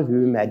navigation à vue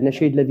ما عندنا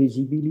شي de la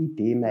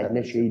visibilité ما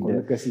عندنا شي يقول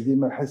لك اسيدي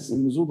ما نحس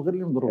المزود غير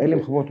اللي مضروب اللي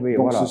مخبوط به.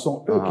 Donc ce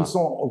sont eux qui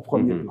sont au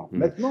premier plan.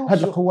 Maintenant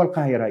هذه القوه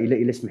القاهره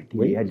الا سمحتي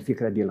لي هذه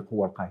الفكره ديال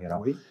القوه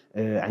القاهره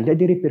عندها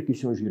دي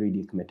ريبيركسيون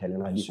جوريديك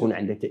مثلا غادي يكون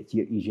عندها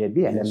تاثير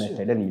ايجابي على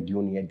مثلا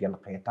المديونيه ديال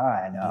القطاع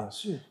على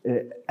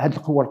هذه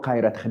القوه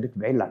القاهره تخدت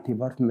بعين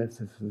الاعتبار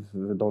في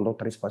دون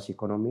دوطر اسباس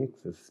ايكونوميك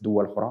في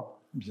دول اخرى.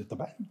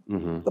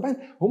 طبعا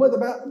هما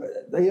دابا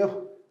دايوغ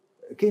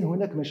كاين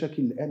هناك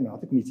مشاكل الان.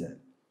 نعطيك مثال.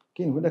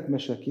 كاين هناك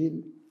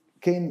مشاكل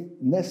كاين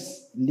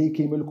ناس اللي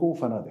كيملكوا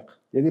فنادق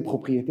يعني دي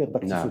بروبريتير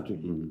داكتيف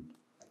اوتيلي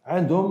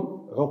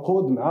عندهم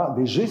عقود مع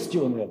دي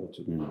جيستيونير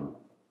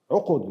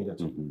عقود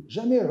بيناتهم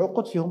جميع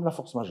العقود فيهم لا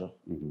فورس ماجور.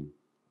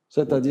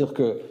 C'est-à-dire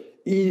que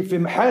في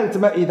محالة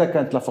ما إذا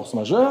كانت la force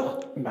majeure,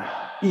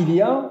 il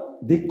y a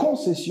des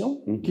concessions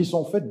qui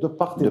sont faites de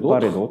part et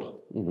d'autre,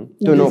 ou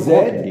des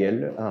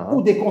aides,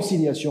 ou des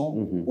conciliations,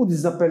 ou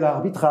des appels à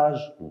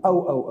arbitrage,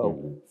 أو.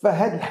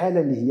 فهذه الحالة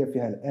اللي هي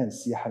فيها الآن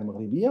السياحة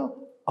المغربية,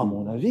 à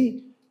mon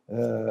avis,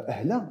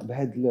 أهلا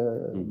بهذه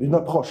une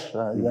approche,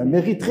 elle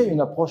mériterait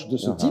une approche de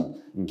ce type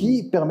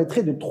qui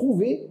permettrait de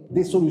trouver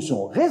des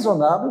solutions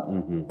raisonnables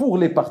pour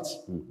les parties.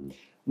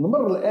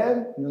 نمر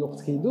الآن من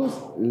الوقت كيدوز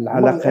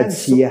العلاقات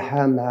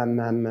السياحة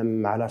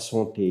مع لا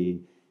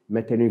سونتي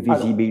مثلا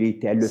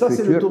فيزيبيليتي على الفيتور. Ça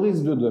c'est le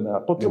tourisme de demain.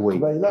 قلت لك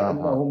قبيله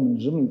أنه من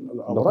جمل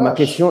الأوراق. Donc ma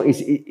question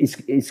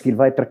est-ce qu'il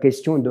va être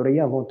question de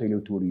réinventer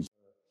le tourisme.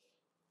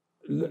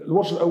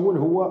 الورش الأول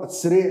هو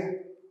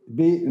التسريع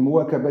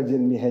بالمواكبة ديال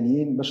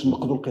المهنيين باش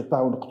نقضوا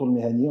القطاع ونقضوا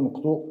المهنيين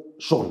ونقضوا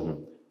الشغل.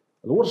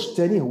 الورش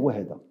الثاني هو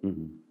هذا.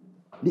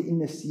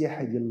 لأن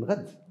السياحة ديال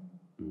الغد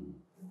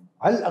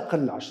على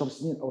الأقل 10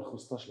 سنين أو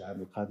 15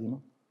 عام القادمة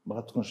ما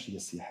غتكونش هي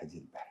السياحة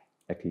ديال البحر.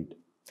 أكيد.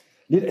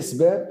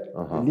 للأسباب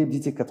اللي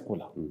بديتي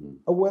كتقولها.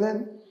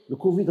 أولاً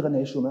الكوفيد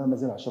غنعيشوا معاه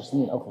مازال 10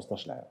 سنين أو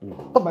 15 عام.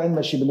 طبعاً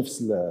ماشي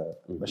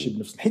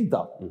بنفس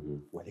الحدة،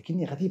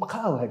 ولكن غادي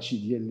يبقاو هذا الشيء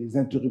ديال لي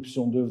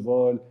انتربسيون دو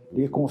فول،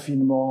 لي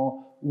كونفينمون،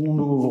 اون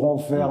اوفرون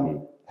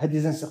فيرم، هاد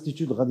لي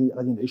انسيرتيتود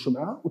غادي نعيشوا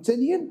معاها.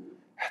 وثانياً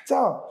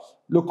حتى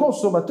le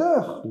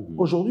consommateur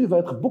aujourd'hui va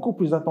être beaucoup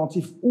plus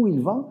attentif où il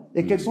va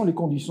et quelles sont les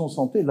conditions de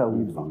santé là où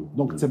il va.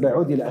 Donc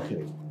التباعد إلى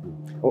آخره.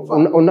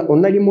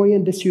 On a les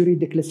moyens d'assurer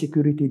la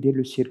sécurité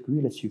le circuit,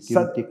 la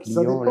sécurité client.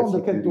 Ça dépend de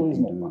quel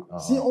tourisme on parle.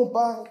 Si on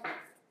parle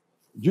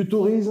du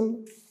tourisme,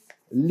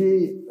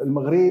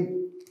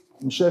 المغرب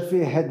مشى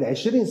فيه هاد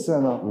 20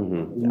 سنة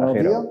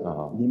الماضية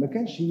اللي ما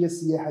كانش هي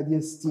السياحة ديال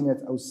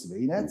الستينات أو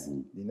السبعينات،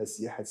 لأن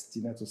السياحة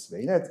الستينات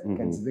والسبعينات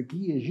كانت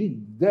ذكية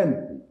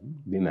جدا.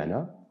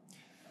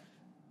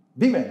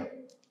 بمعنى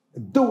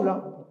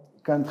الدولة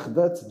كانت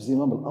خدات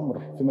بزمام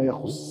الأمر فيما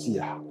يخص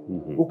السياحة،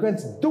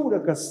 وكانت الدولة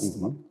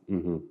كتستثمر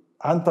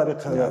عن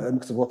طريق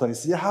المكتب الوطني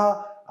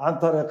للسياحة، عن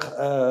طريق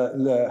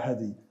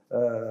هذه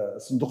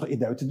صندوق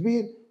الإيداع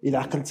والتدبير. إلى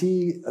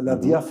عقلتي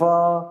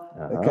الضيافة،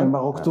 كان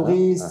ماروك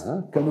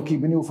توريست، كانوا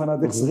كيبنيو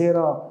فنادق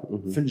صغيرة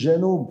في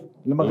الجنوب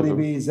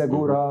المغربي،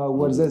 زاكورا،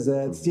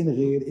 ورزازات،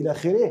 ستينغير إلى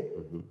آخره.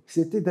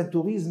 C'était un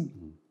tourisme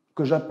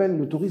que j'appelle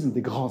le tourisme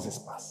des grands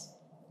espaces.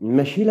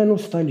 ماشي لا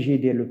نوستالجي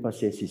ديال لو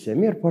باسي سي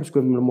سمير،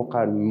 باسكو من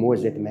المقارنه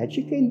موازات مع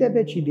هادشي كاين دابا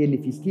هادشي ديال لي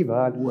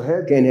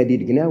فيستيفال، كاين هذه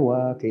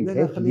القناوه، كاين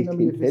هذه خلينا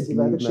من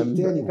الفيستيفال. هادشي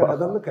الثاني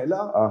كنهضر لك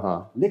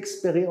على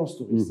ليكسبيريونس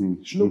توريستيك.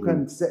 شنو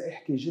كان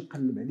السائح كيجي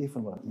يقلب عليه في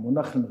المغرب؟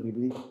 المناخ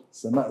المغربي،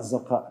 السماء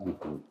الزرقاء،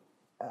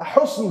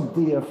 حسن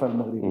الضيافه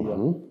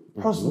المغربيه،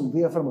 حسن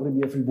الضيافه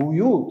المغربيه في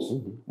البيوت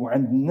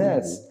وعند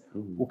الناس،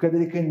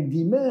 وكذلك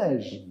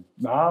الاندماج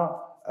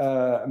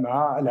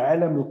مع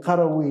العالم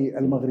القروي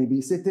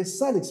المغربي. C'était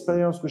ça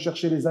l'expérience que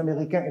cherchaient les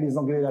Américains et les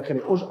Anglais إلى آخره.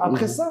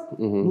 Après ça,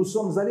 nous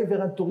sommes allés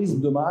vers un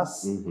tourisme de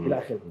masse إلى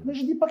آخره. Mais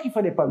je dis pas qu'il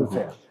fallait pas le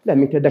faire. لا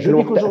مي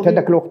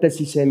تداك الوقت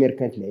سي سمير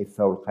كانت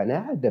العفه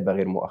والقناعه. دابا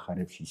غير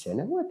مؤخرا في شي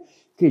سنوات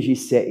كيجي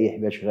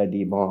السائح باش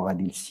غادي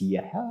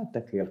للسياحه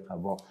حتى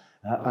كيلقى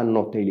ان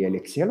اوتيل ديال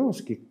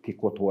اكسيلونس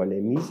كيكوطوا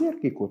لا ميزير،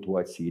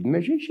 كيكوطوا السيد ما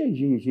جايش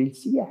يجي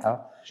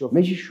للسياحه، ما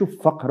يجيش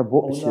يشوف فقر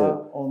بؤس.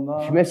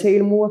 شي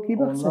مسائل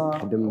مواكبه خصها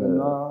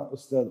تخدم.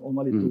 استاذ on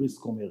a les touristes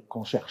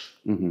qu'on cherche.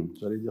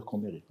 J'allais dire qu'on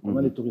mérite. On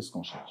a les touristes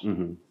qu'on cherche.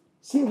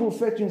 Si vous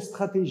faites une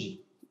stratégie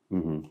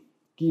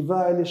qui va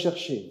aller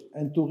chercher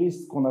un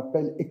touriste qu'on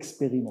appelle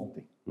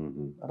expérimenté,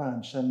 راه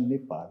مشى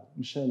لنيبال،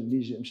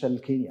 مشى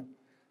لكينيا،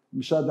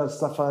 مشى دار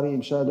السفاري،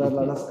 مشى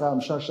دار الاسكا،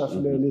 مشى شاف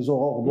لي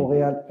زورور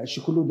بوريال،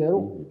 هادشي كله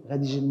دارو،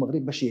 غادي يجي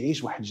للمغرب باش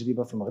يعيش واحد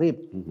التجربه في المغرب،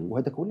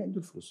 وهذاك هو اللي عنده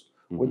الفلوس،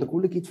 وهذاك هو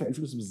اللي كيدفع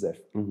الفلوس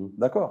بزاف.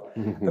 داكور.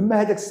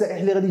 اما هذاك السائح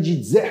اللي غادي يجي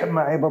يتزاحم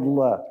مع عباد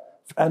الله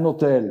في ان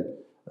اوتيل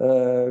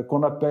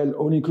كون ابل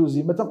اون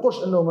انكلوزيف، ما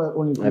تنقولش انه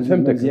اون انكلوزيف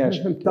ما مزيانش،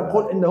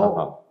 تنقول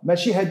انه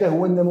ماشي هذا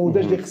هو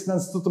النموذج اللي خصنا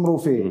نستثمروا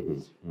فيه.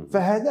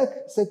 فهذاك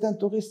سي ان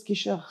توريست كي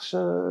شيرش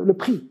لو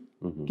بري،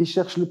 كي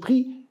شيرش لو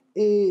بري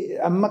et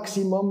un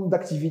maximum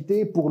d'activité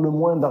pour le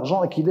moins d'argent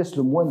et qui laisse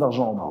le moins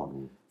d'argent en banque.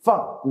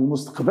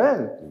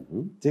 فالمستقبل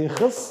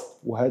تيخص،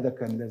 وهذا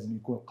كان لازم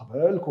يكون قبل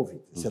الكوفيد.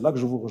 C'est là que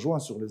je vous rejoins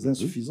sur les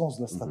insuffisances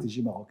de la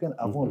stratégie marocaine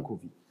avant le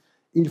Covid.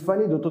 Il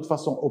fallait de toute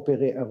façon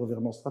opérer un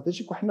revirement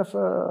stratégique. وحنا في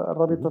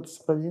الرابطة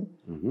الاستقلاليين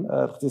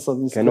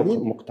الاقتصاديين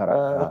الاستقلاليين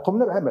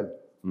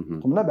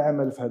قمنا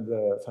بعمل في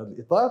هذا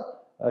الإطار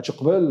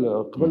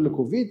قبل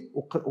الكوفيد،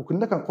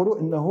 وكنا كنقولوا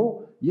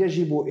انه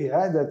يجب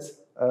إعادة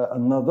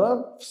النظر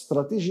في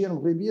الاستراتيجيه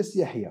المغربيه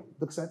السياحيه.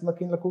 ديك الساعه ما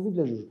كاين لا كوفيد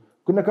لا جوج،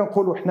 كنا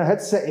كنقولوا حنا هذا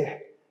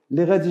السائح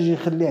اللي غادي يجي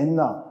يخلي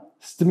عندنا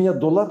 $600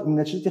 من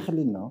هادشي اللي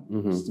تيخلي لنا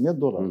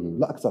 $600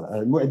 لا اكثر،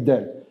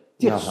 المعدل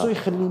تيخصو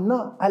يخلي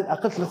لنا على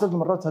الاقل 3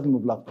 المرات هذا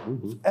المبلغ.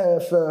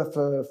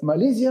 في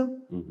ماليزيا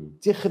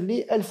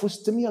تيخلي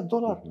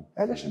 $1600.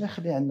 علاش انا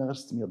نخلي عندنا غير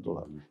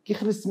 $600؟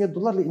 كيخلي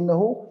 $600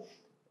 لانه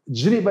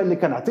التجربه اللي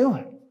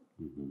كنعطيوه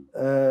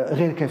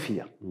غير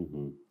كافيه،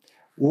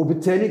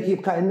 وبالتالي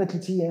كيبقى عندنا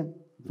 3 ايام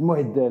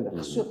المعدل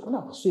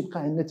خصو يبقى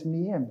عندنا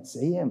 8 ايام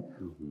 9 ايام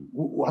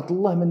وعطى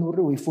الله ما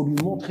نوريوه. يفو لو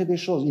مونتري دي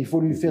شوز، يفو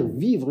لو فير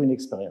فيفر اون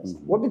اكسبيريونس.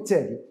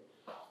 وبالتالي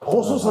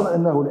خصوصا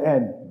انه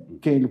الان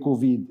كاين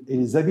الكوفيد et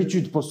les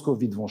habitudes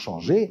post-Covid vont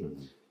changer,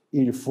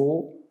 il faut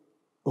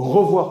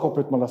revoir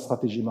complètement la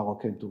stratégie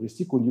marocaine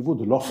touristique au niveau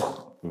de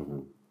l'offre.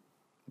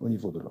 Au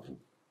niveau de l'offre.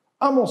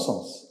 À mon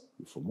sens,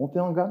 il faut monter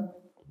en gamme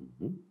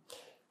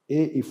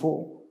et il faut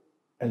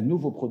un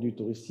nouveau produit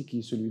touristique qui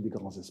est celui des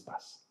grands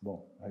espaces. Bon,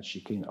 هادشي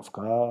كاين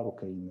افكار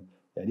وكاين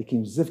يعني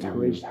كاين بزاف د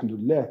الحوايج الحمد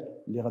لله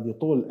اللي غادي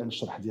يطول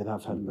الشرح ديالها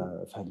في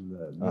هذا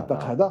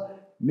النطاق هذا.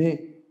 Mais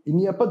il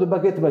n'y a pas de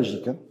baguette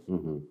magique.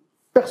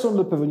 Personne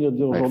ne peut venir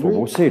dire aujourd'hui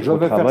je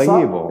vais faire ça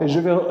et je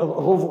vais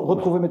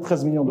retrouver mes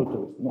 13 millions de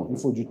touristes. Non, il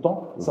faut du temps.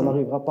 Ça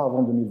n'arrivera pas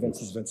avant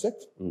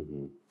 2026-27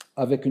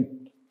 avec un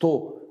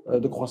taux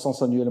de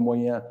croissance annuelle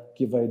moyen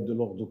qui va être de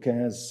l'ordre de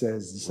 15,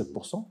 16,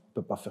 17%. On ne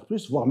peut pas faire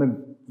plus, voire même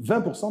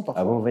 20% parfois.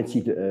 Avant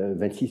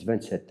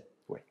 26-27.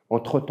 Oui.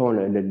 Entre-temps,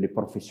 les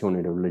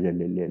professionnels,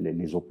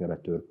 les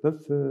opérateurs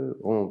peuvent,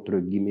 entre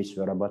guillemets, se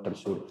rabattre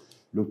sur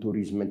le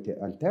tourisme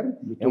interne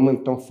et en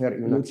même temps faire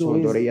une action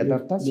de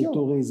réadaptation,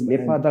 mais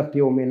pas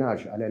adaptée aux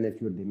ménages, à la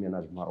nature des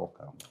ménages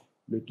marocains.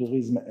 Le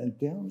tourisme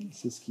interne,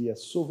 c'est ce qui a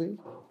sauvé,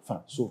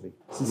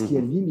 c'est ce qui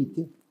a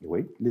limité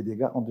les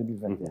dégâts en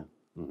 2021.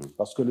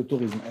 Parce que le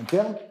tourisme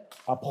interne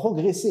a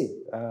progressé,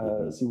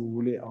 si vous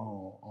voulez,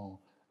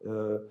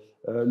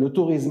 le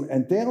tourisme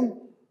interne,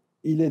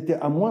 il était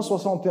à moins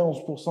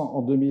 71%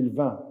 en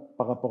 2020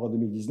 par rapport à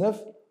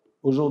 2019.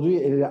 Aujourd'hui,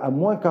 il est à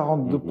moins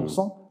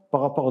 42%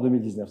 par rapport à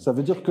 2019. Ça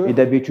veut dire que... Et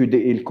d'habitude,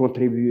 il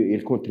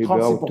contribue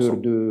à hauteur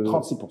de...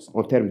 36%.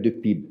 En termes de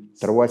PIB.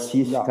 3,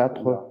 6,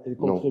 4... Il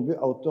contribue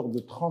à hauteur de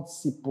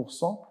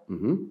 36%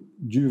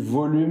 du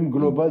volume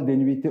global des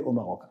nuitées au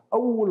Maroc.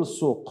 أول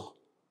سوق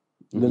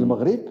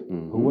للمغرب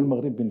هو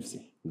المغرب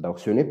بنفسه. Donc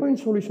ce n'est pas une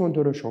solution de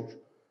rechange.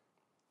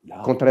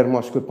 Contrairement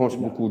à ce que pensent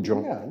beaucoup de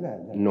gens.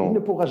 Non. Il ne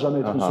pourra jamais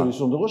être une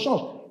solution de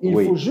rechange. Il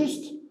faut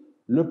juste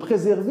le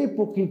préserver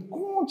pour qu'il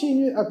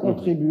continue à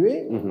contribuer,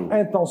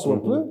 un temps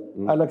soit peu,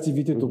 à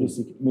l'activité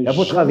touristique. Mais à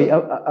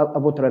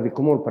votre avis,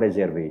 comment le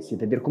préserver?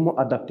 C'est-à-dire comment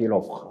adapter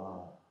l'offre?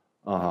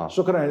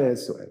 شكرا على هذا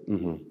السؤال.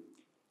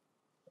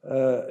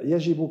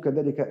 يجب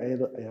كذلك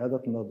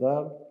إعادة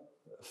النظر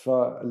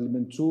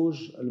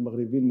فالمنتوج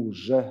المغربي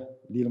الموجه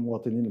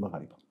للمواطنين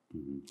المغاربه.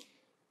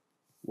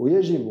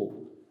 ويجب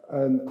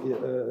أن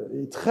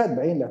يتخذ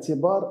بعين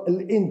الاعتبار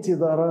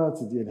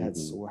الانتظارات ديال هاد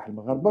السواح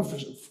المغاربه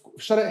في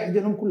الشرائح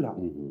ديالهم كلها.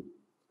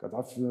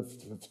 كتعرف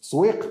في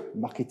التسويق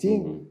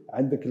الماركتينغ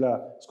عندك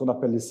سكون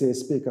ابل لي سي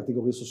اس بي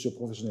كاتيجوري سوسيو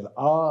بروفيسيونيل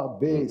ا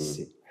بي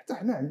سي. حتى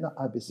حنا عندنا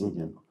ا بي سي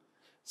ديالنا.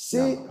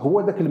 سي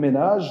هو داك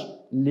الميناج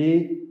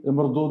اللي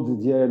المردود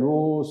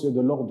ديالو سي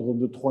دو لوردر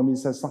دو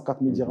 3500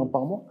 4000 درهم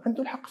بار مو،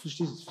 عنده الحق في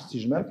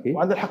الاستجمام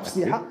وعنده الحق في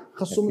السياحه،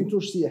 خاصو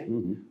منتوج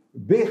سياحي.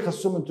 بي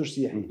خاصو منتوج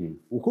سياحي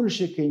وكل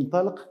شيء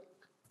كينطلق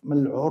من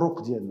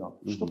العروق ديالنا.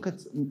 شنو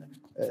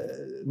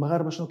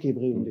المغاربه شنو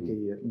كيبغيو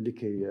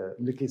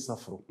ملي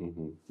كيسافروا؟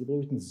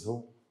 كيبغيو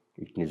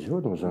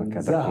يتنزهوا dans un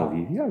cadre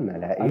convivial مع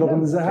العائله. الوغ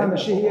النزاهه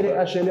ماشي هي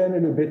لي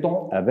اشلان لو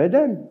بيتون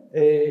ابدا.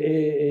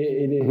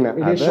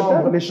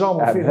 لي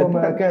شامبر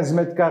فيهم 15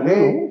 متر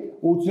كاري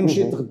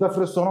وتمشي تغدا في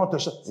ريستورون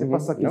سي با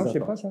سا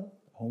كي سا.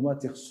 هما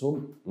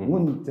تيخصهم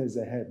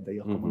منتزهات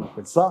داير كوم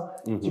نابيل سا،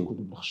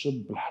 تيكونوا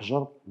بالخشب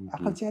بالحجر.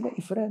 عقلتي على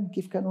افران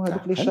كيف كانوا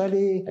هذوك لي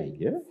شالي؟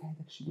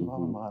 هذاك الشيء اللي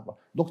بغاو المغاربه.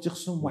 دونك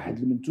تيخصهم واحد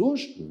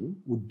المنتوج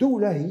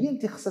والدوله هي اللي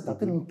تيخصها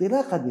تعطي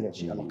الانطلاقه ديال هذا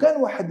الشيء.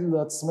 كان واحد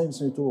التصميم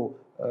سميتو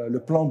لو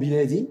بلان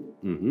بلادي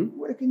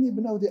ولكن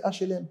يبناو دي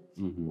اش ال ام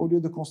او ليو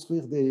دو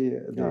كونستروير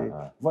دي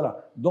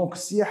فوالا. دونك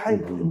السياحه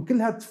يمكن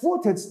لها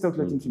تفوت هاد 36%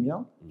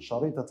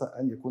 شريطه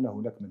ان يكون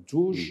هناك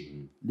منتوج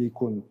اللي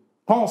يكون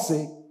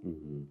بونسي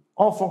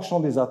en fonction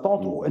des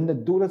attentes وان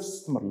الدوله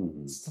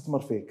تستثمر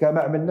فيه كما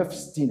عملنا في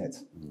الستينات.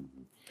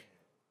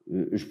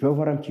 Je peux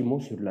avoir un petit mot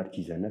sur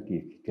l'artisanat qui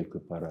est quelque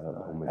part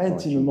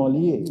intimement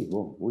lié.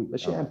 Oui,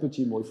 c'est un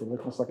petit mot. Il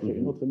faudrait consacrer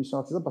une autre émission à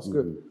l'artisanat parce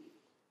que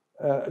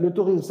le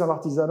tourisme sans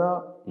l'artisanat,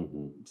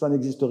 ça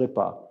n'existerait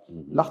pas.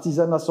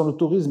 L'artisanat sans le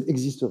tourisme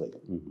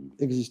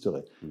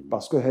existerait.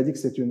 Parce que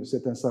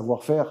c'est un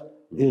savoir-faire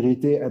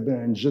hérité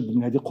عن جد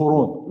من هذه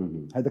قرون.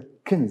 هذا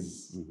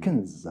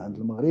كنز عند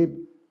المغرب.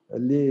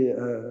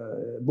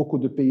 Beaucoup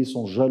de pays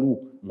sont jaloux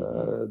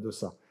de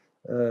ça.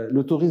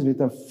 Le tourisme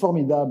est un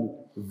formidable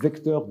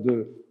vecteur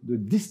de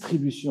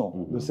distribution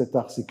de cet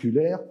art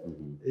séculaire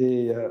et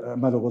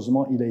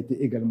malheureusement, il a été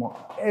également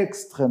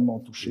extrêmement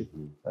touché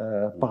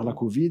par la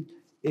Covid.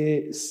 Et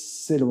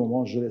c'est le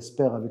moment, je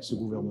l'espère, avec ce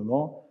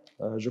gouvernement.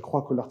 Je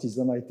crois que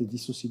l'artisanat a été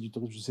dissocié du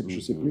tourisme, je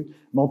ne sais plus.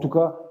 Mais en tout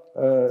cas,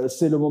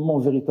 c'est le moment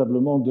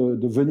véritablement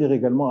de venir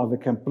également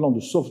avec un plan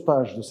de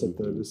sauvetage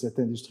de cette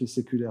industrie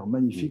séculaire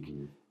magnifique.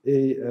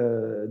 Et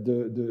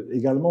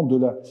également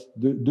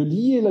de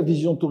lier la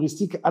vision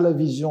touristique à la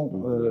vision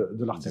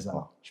de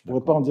l'artisanat. Je ne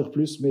pourrais pas en dire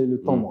plus, mais le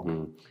temps manque.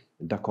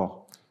 D'accord.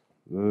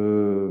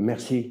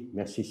 Merci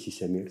Si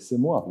Samir. C'est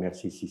moi.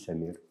 Merci Si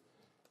Samir.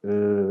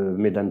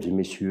 Mesdames et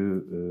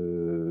messieurs,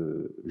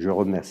 je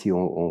remercie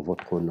en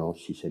votre nom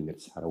Samir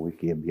Sahraoui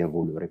qui a bien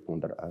voulu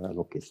répondre à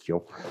nos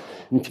questions.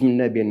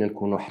 نتمنى بأن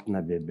نكونوا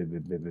حطنا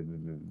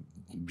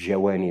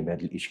بجوانب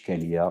هذه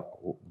الإشكالية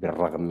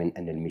بالرغم من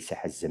أن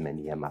المساحة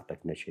الزمنية ما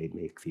عطتناش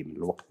ما يكفي من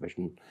الوقت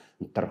باش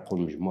نطرقوا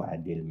مجموعة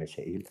ديال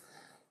المسائل.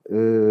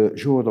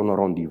 Je vous donne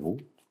rendez-vous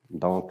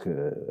donc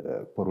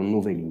pour une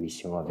nouvelle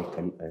émission avec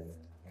un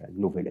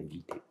nouvel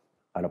invité.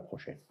 À la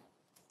prochaine.